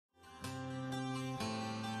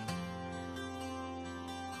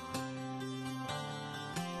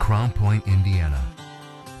Crown Point, Indiana,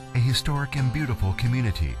 a historic and beautiful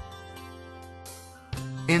community.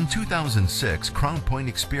 In 2006, Crown Point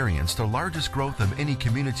experienced the largest growth of any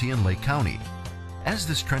community in Lake County. As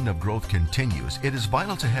this trend of growth continues, it is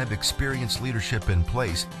vital to have experienced leadership in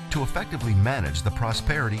place to effectively manage the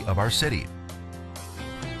prosperity of our city.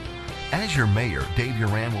 As your mayor, Dave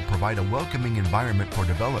Uran will provide a welcoming environment for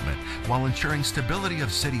development while ensuring stability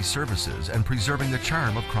of city services and preserving the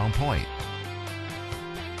charm of Crown Point.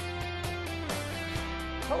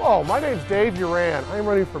 Hello, my name is Dave Uran. I am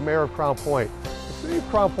running for mayor of Crown Point. The city of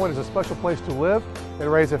Crown Point is a special place to live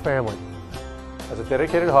and raise a family. As a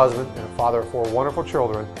dedicated husband and a father of 4 wonderful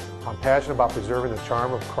children, I'm passionate about preserving the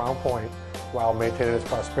charm of Crown Point while maintaining its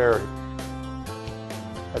prosperity.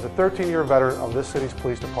 As a 13-year veteran of this city's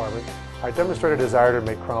police department, I demonstrate a desire to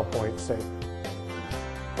make Crown Point safe.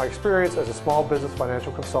 My experience as a small business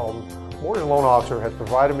financial consultant, mortgage loan officer has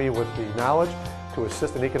provided me with the knowledge to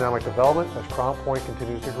assist in economic development as Crown Point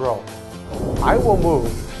continues to grow. I will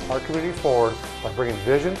move our community forward by bringing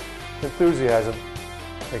vision, enthusiasm,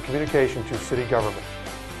 and communication to city government.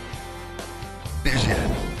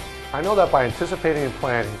 Vision. I know that by anticipating and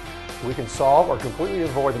planning, we can solve or completely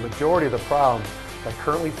avoid the majority of the problems that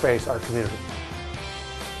currently face our community.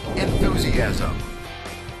 Enthusiasm.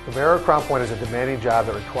 The mayor of Crown Point is a demanding job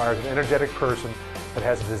that requires an energetic person that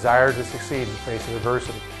has a desire to succeed in the face of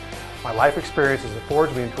adversity. My life experience has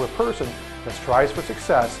forged me into a person that strives for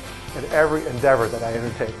success in every endeavor that I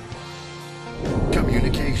undertake.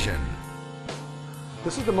 Communication.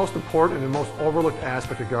 This is the most important and the most overlooked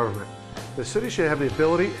aspect of government. The city should have the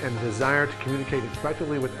ability and the desire to communicate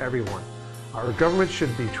effectively with everyone. Our government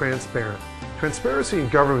should be transparent. Transparency in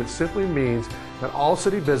government simply means that all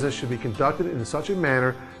city business should be conducted in such a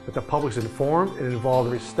manner that the public is informed and involved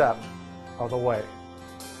every step of the way.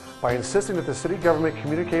 By insisting that the city government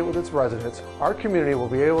communicate with its residents, our community will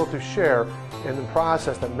be able to share in the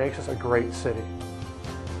process that makes us a great city.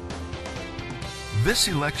 This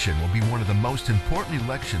election will be one of the most important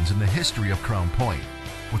elections in the history of Crown Point.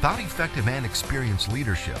 Without effective and experienced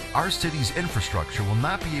leadership, our city's infrastructure will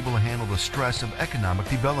not be able to handle the stress of economic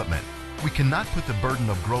development. We cannot put the burden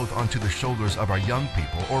of growth onto the shoulders of our young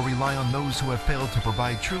people or rely on those who have failed to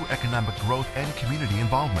provide true economic growth and community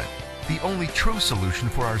involvement. The only true solution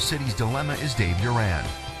for our city's dilemma is Dave Uran.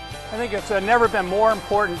 I think it's never been more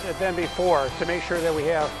important than before to make sure that we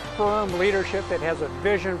have firm leadership that has a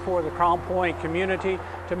vision for the Crown Point community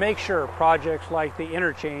to make sure projects like the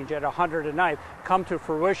interchange at 109th come to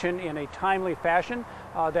fruition in a timely fashion,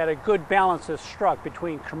 that a good balance is struck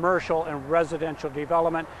between commercial and residential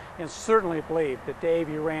development, and certainly believe that Dave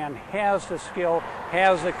Uran has the skill,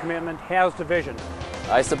 has the commitment, has the vision.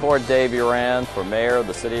 I support Dave Uran for mayor of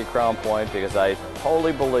the city of Crown Point because I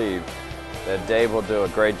wholly believe that Dave will do a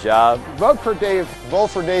great job. Vote for Dave. Vote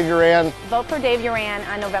for Dave Uran. Vote for Dave Uran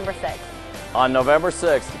on November 6th. On November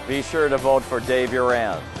 6th, be sure to vote for Dave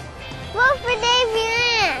Uran. Vote for Dave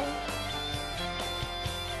Uran!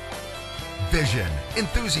 Vision,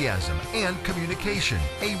 enthusiasm, and communication.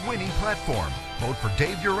 A winning platform. Vote for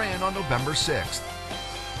Dave Uran on November 6th.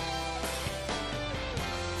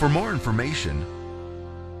 For more information,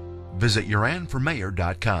 visit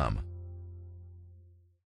uranformayor.com.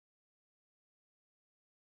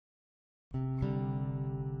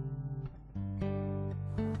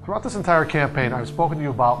 Throughout this entire campaign, I've spoken to you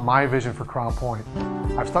about my vision for Crown Point.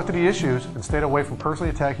 I've stuck to the issues and stayed away from personally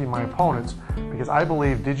attacking my opponents because I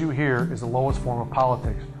believe "did you hear" is the lowest form of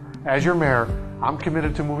politics. As your mayor, I'm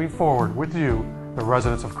committed to moving forward with you, the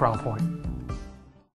residents of Crown Point.